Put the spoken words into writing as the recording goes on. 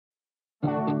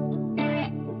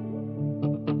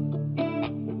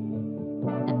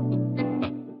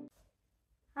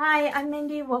Hi, I'm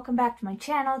Mindy. Welcome back to my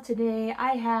channel. Today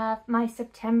I have my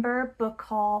September book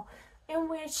haul in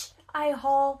which I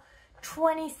haul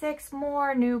 26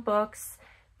 more new books,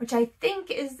 which I think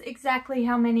is exactly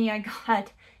how many I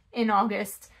got in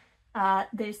August.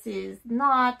 This is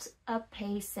not a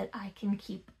pace that I can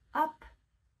keep up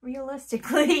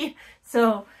realistically,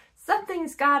 so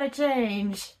something's gotta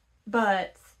change,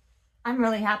 but I'm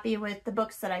really happy with the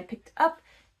books that I picked up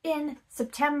in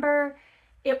September.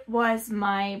 It was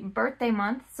my birthday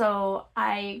month, so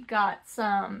I got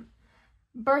some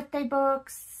birthday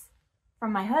books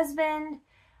from my husband.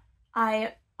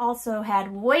 I also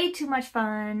had way too much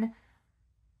fun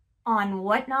on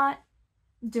Whatnot,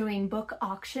 doing book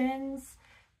auctions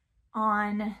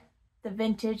on the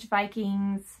Vintage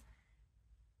Vikings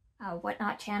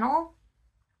Whatnot channel.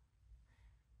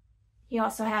 He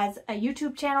also has a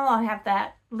YouTube channel. I'll have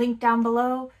that link down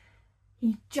below.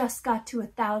 He just got to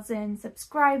 1,000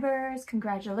 subscribers.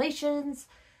 Congratulations.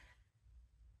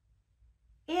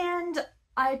 And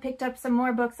I picked up some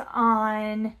more books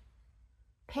on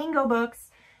Pango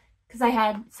Books because I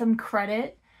had some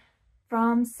credit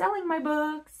from selling my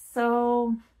books.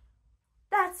 So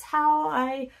that's how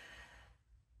I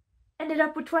ended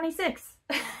up with 26.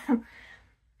 I'm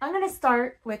going to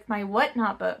start with my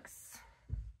Whatnot books.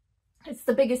 It's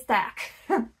the biggest stack.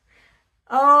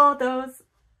 Oh, those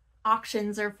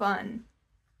auctions are fun.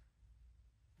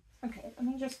 Okay, let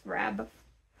me just grab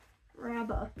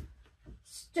a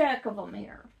stack of them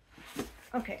here.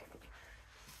 Okay.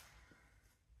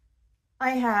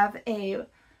 I have a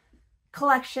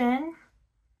collection,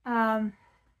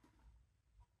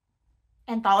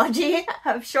 anthology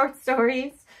of short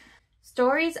stories.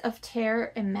 Stories of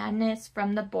Terror and Madness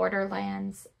from the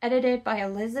Borderlands, edited by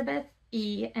Elizabeth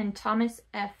E. and Thomas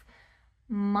F.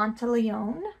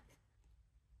 Monteleone.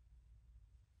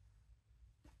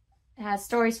 It has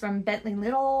stories from Bentley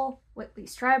Little, Whitley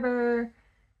Strieber,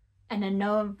 and a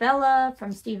novella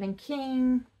from Stephen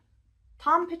King,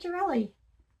 Tom Picciarelli,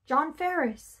 John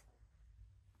Ferris.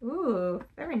 Ooh,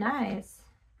 very nice.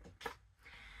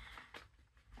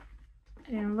 I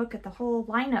didn't look at the whole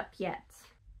lineup yet.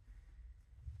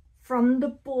 From the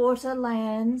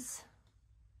Borderlands,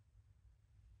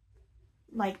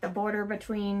 like the border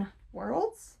between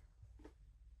worlds?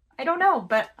 I don't know,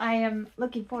 but I am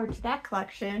looking forward to that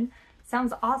collection.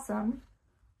 Sounds awesome.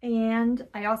 And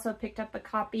I also picked up a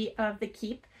copy of The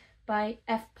Keep by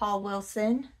F. Paul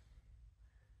Wilson.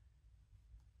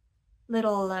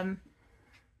 Little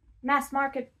mass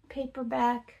market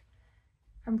paperback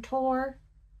from Tor.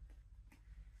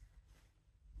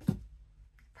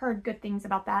 Heard good things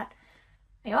about that.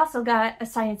 I also got a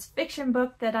science fiction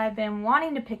book that I've been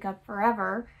wanting to pick up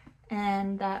forever,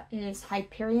 and that is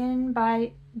Hyperion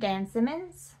by Dan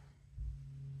Simmons.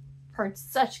 Heard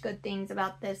such good things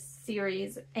about this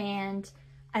series, and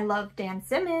I love Dan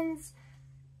Simmons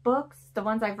books, the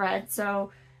ones I've read, so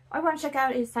I want to check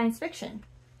out his science fiction.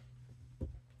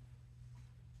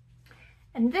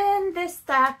 And then this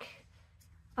stack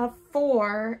of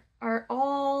 4 are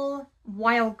all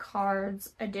Wild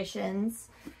Cards editions,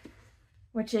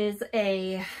 which is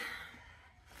a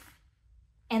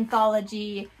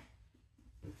anthology,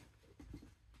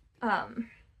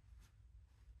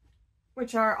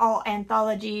 which are all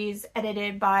anthologies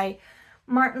edited by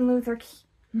Martin Luther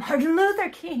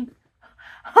King.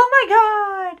 Oh my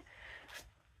god!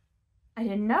 I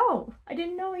didn't know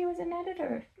he was an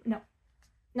editor. No.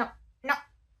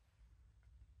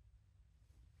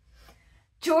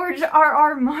 George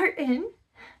R.R. Martin.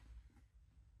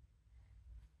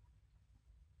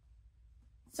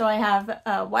 So I have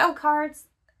Wild Cards.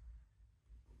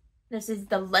 This is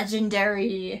the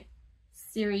Legendary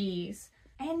series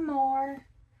and more.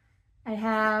 I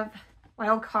have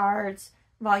Wild Cards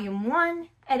Volume 1,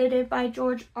 edited by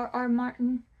George R.R.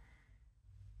 Martin.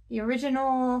 The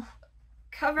original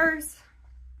covers.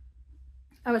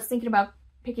 I was thinking about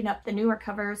picking up the newer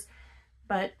covers,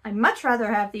 but I'd much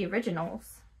rather have the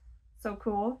originals. So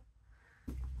cool.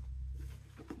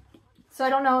 So I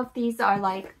don't know if these are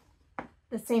like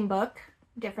the same book,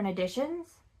 different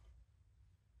editions,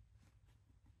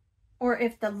 or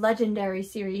if the Legendary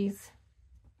series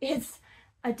is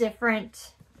a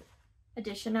different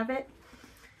edition of it,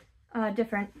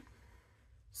 different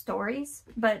stories,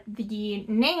 but the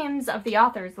names of the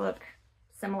authors look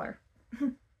similar.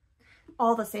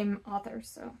 All the same authors,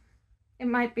 so it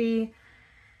might be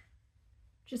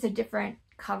just a different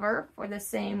cover for the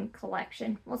same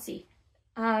collection. We'll see.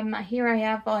 Here I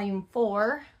have Volume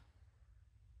 4.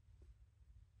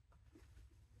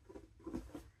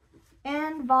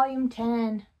 And Volume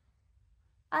 10.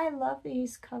 I love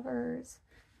these covers.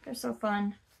 They're so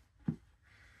fun.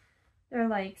 They're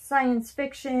like science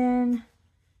fiction,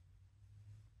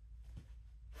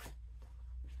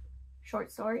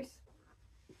 short stories.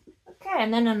 Okay,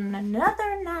 and then on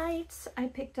another night, I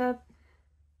picked up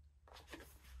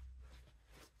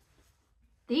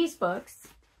these books.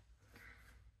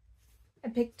 I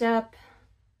picked up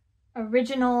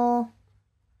original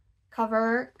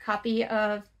cover copy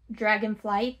of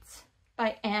Dragonflight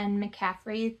by Anne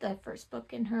McCaffrey, the first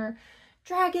book in her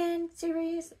Dragon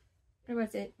series. Or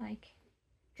was it like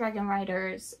Dragon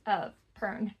Riders of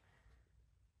Pern?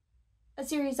 A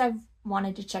series I've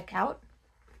wanted to check out.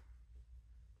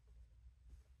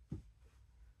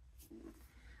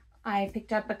 I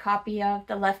picked up a copy of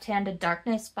The Left-Handed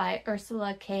Darkness by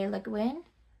Ursula K. Le Guin.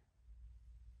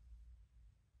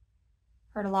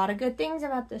 Heard a lot of good things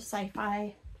about this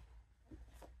sci-fi.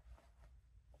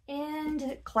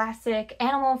 And classic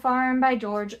Animal Farm by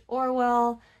George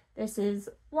Orwell. This is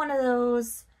one of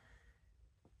those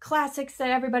classics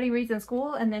that everybody reads in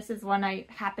school, and this is one I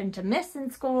happened to miss in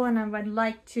school, and I would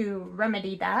like to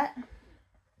remedy that.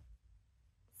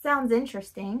 Sounds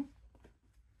interesting.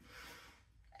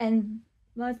 And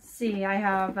let's see, I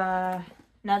have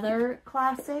another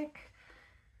classic,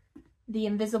 The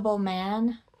Invisible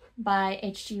Man by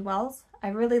H.G. Wells. I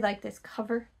really like this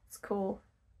cover. It's cool.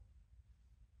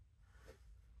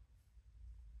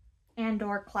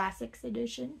 And/or Classics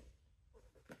Edition.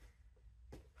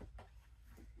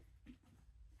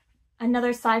 Another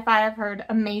sci-fi I've heard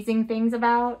amazing things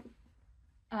about.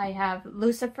 I have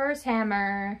Lucifer's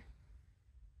Hammer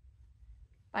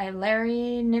by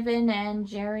Larry Niven and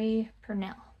Jerry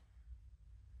Purnell.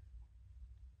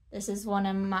 This is one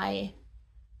of my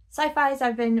sci-fis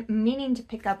I've been meaning to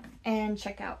pick up and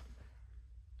check out.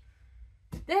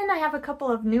 Then I have a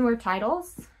couple of newer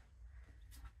titles.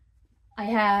 I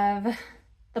have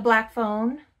The Black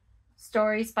Phone,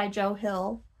 stories by Joe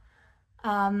Hill.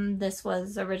 This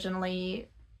was originally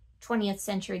 20th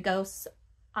Century Ghosts.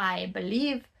 I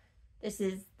believe this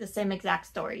is the same exact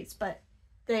stories, but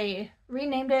they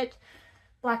renamed it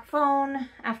Black Phone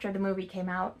after the movie came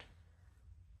out.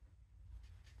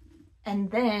 And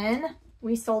then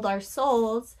We Sold Our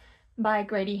Souls by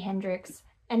Grady Hendrix.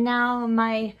 And now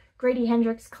my Grady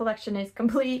Hendrix collection is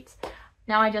complete.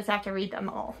 Now I just have to read them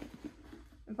all.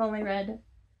 I've only read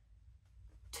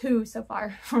 2 so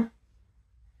far. I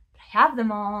have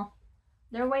them all.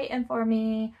 They're waiting for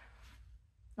me.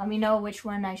 Let me know which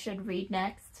one I should read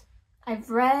next. I've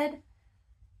read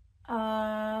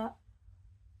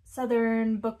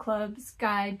Southern Book Club's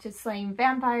Guide to Slaying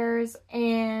Vampires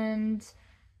and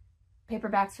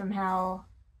Paperbacks from Hell.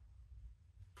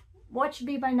 What should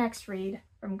be my next read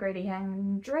from Grady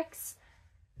Hendrix?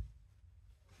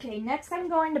 Okay, next I'm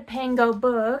going to Pango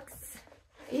Books.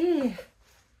 Ew.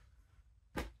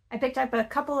 I picked up a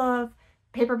couple of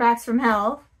Paperbacks from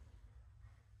Hell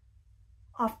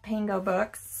off Pango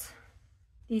Books.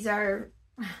 These are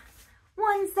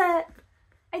ones that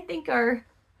I think are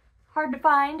hard to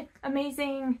find.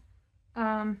 Amazing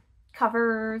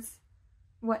covers,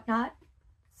 whatnot.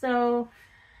 So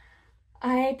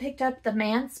I picked up The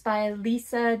Manse by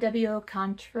Lisa W.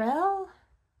 Cantrell.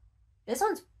 This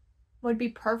one's would be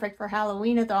perfect for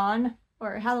Halloween-a-thon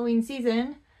or Halloween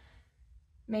season.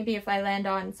 Maybe if I land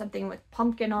on something with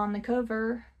pumpkin on the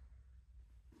cover.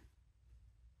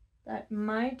 That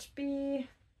might be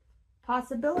a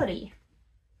possibility.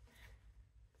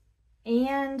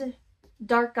 And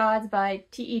Dark Gods by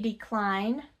T.E.D.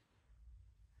 Klein,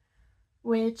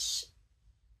 which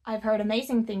I've heard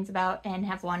amazing things about and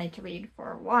have wanted to read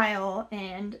for a while,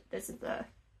 and this is the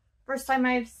first time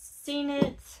I've seen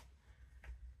it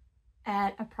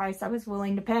at a price I was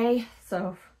willing to pay,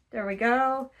 so there we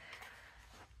go.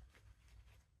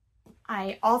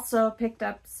 I also picked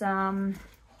up some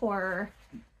horror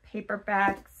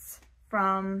paperbacks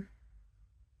from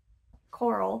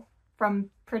Coral, from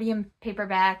Pretty in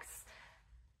Paperbacks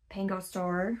Pango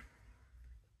store.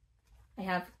 I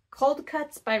have Cold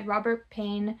Cuts by Robert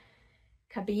Payne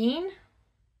Cabine.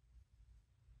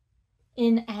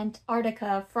 In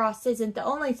Antarctica, frost isn't the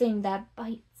only thing that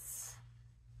bites.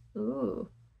 Ooh,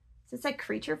 is this a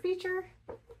creature feature?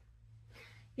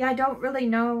 Yeah, I don't really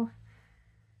know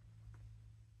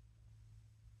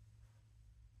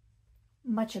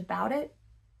much about it,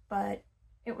 but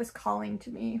it was calling to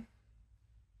me.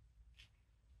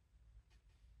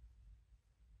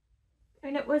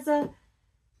 And it was a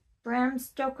Bram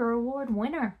Stoker Award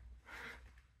winner.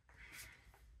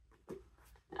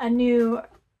 A new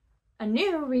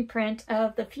reprint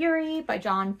of The Fury by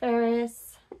John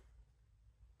Ferris.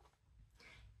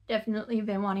 Definitely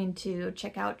been wanting to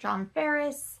check out John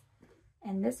Ferris,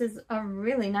 and this is a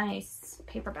really nice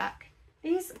paperback.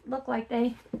 These look like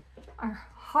they are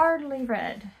hardly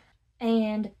read.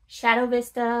 And Shadow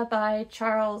Vista by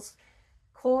Charles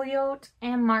Colliot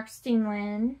and Mark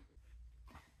Steenland.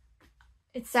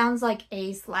 It sounds like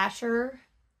a slasher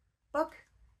book,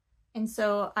 and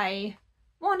so I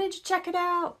wanted to check it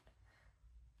out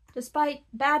despite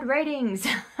bad ratings.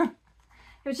 It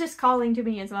was just calling to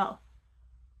me as well.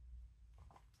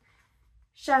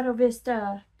 Shadow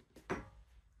Vista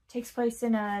takes place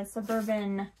in a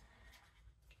suburban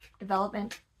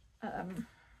development.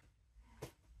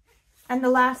 And the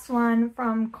last one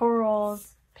from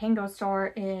Coral's Pango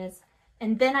Store is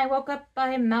And Then I Woke Up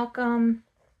by Malcolm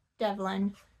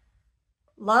Devlin.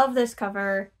 Love this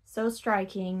cover, so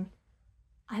striking.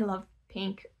 I love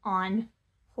pink on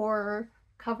horror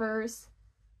covers.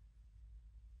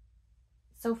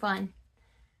 So fun.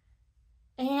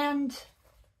 And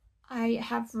I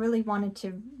have really wanted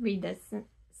to read this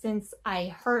since I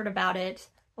heard about it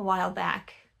a while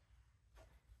back.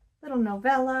 Little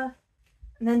novella.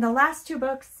 And then the last two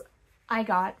books I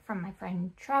got from my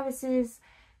friend Travis's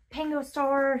Pango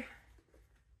Store.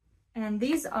 And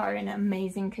these are in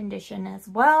amazing condition as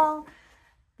well.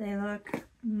 They look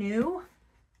new,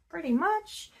 pretty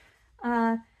much.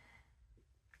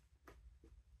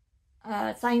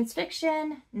 Science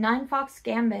fiction, Nine Fox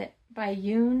Gambit by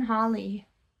Yoon Ha Lee.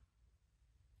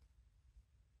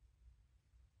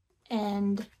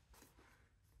 And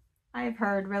I've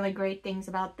heard really great things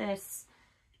about this.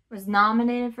 It was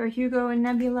nominated for Hugo and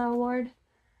Nebula Award.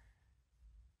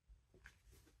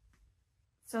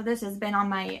 So this has been on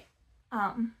my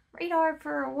radar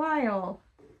for a while.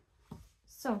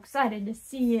 So excited to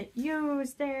see it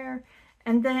used there.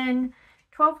 And then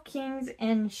 12 Kings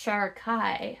in Shar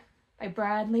Kai by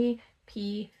Bradley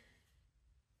P.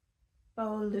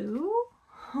 Bolu.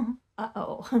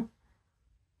 Uh-oh.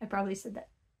 I probably said that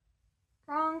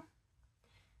wrong.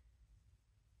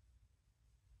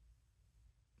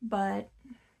 But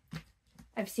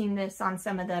I've seen this on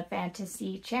some of the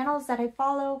fantasy channels that I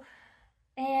follow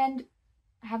and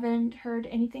haven't heard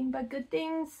anything but good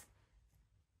things.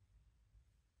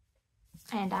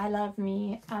 And I love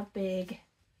me a big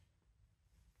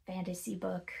fantasy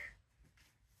book.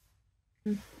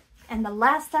 And the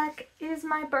last deck is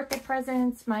my birthday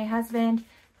presents. My husband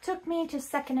took me to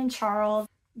Second & Charles.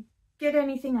 Get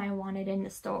anything I wanted in the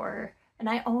store. And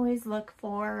I always look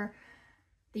for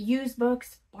the used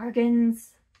books,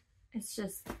 bargains. It's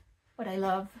just what I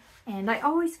love. And I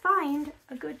always find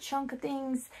a good chunk of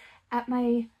things at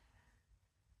my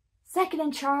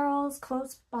Second & Charles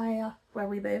close by where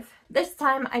we live. This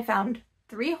time I found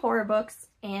 3 horror books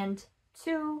and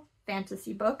 2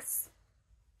 fantasy books.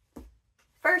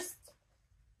 First,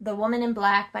 The Woman in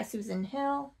Black by Susan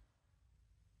Hill.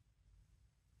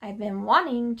 I've been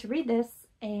wanting to read this,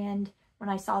 and when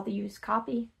I saw the used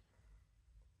copy,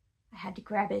 I had to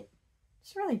grab it.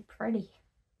 It's really pretty.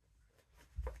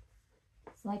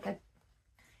 It's like a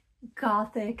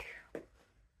gothic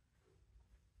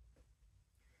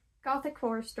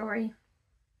horror story.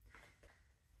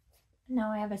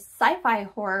 Now I have a sci-fi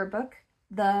horror book,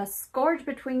 The Scourge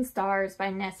Between Stars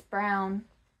by Ness Brown.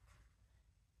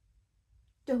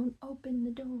 Don't open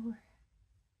the door.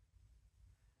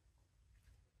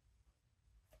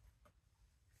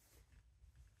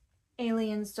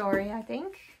 Alien story, I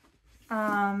think.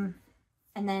 And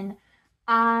then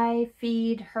I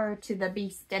Feed Her to the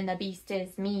Beast and the Beast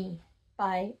is Me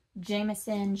by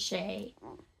Jameson Shea.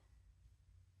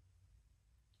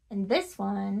 And this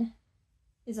one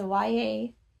is a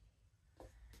YA.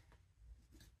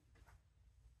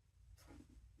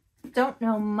 Don't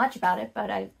know much about it, but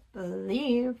I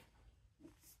believe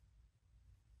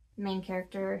the main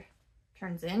character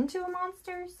turns into a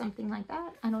monster, something like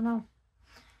that. I don't know.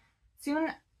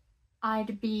 Soon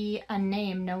I'd be a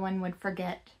name no one would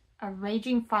forget, a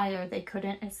raging fire they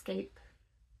couldn't escape.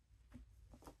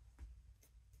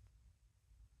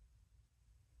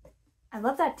 I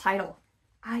love that title.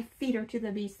 I Feed Her to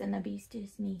the Beast and the Beast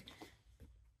is Me.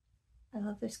 I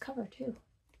love this cover too.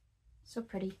 So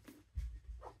pretty.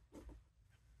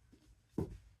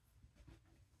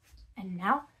 And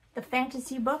now, the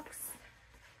fantasy books.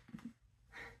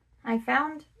 I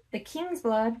found The King's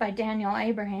Blood by Daniel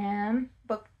Abraham,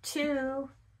 book 2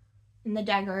 in the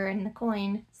Dagger and the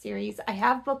Coin series. I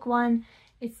have book 1.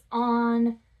 It's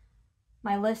on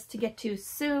my list to get to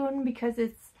soon because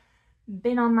it's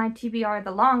been on my TBR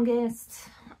the longest.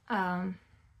 Yeah,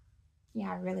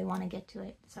 I really want to get to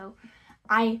it. So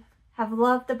I have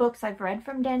loved the books I've read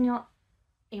from Daniel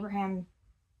Abraham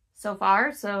so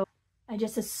far, so I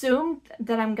just assumed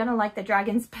that I'm gonna like The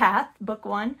Dragon's Path, book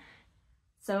 1.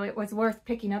 So it was worth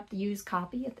picking up the used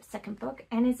copy of the second book,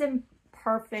 and it's in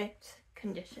perfect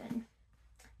condition.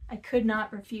 I could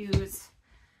not refuse.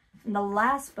 And the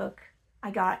last book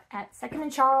I got at Second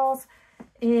 & Charles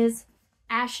is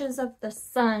Ashes of the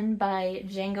Sun by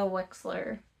Django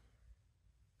Wexler.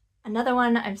 Another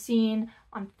one I've seen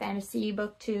on Fantasy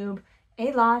Booktube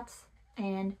a lot,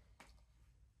 and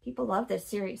people love this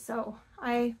series, so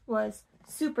I was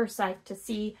super psyched to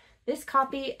see this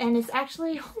copy, and it's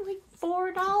actually only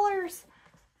 $4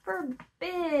 for a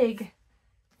big,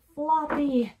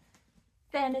 floppy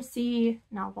fantasy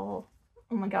novel.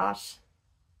 Oh my gosh.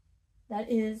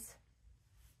 That is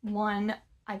one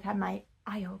I've had my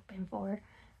eye open for.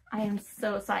 I am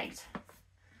so psyched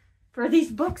for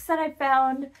these books that I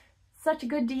found. Such a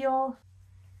good deal.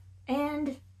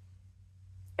 And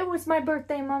it was my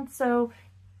birthday month, so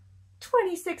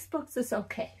 26 books is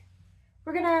okay.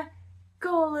 We're gonna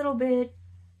go a little bit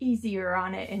easier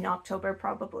on it in October,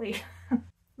 probably.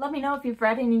 Let me know if you've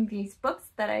read any of these books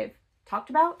that I've talked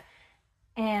about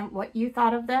and what you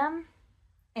thought of them.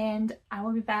 And I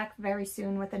will be back very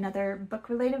soon with another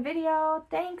book-related video.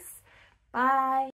 Thanks! Bye!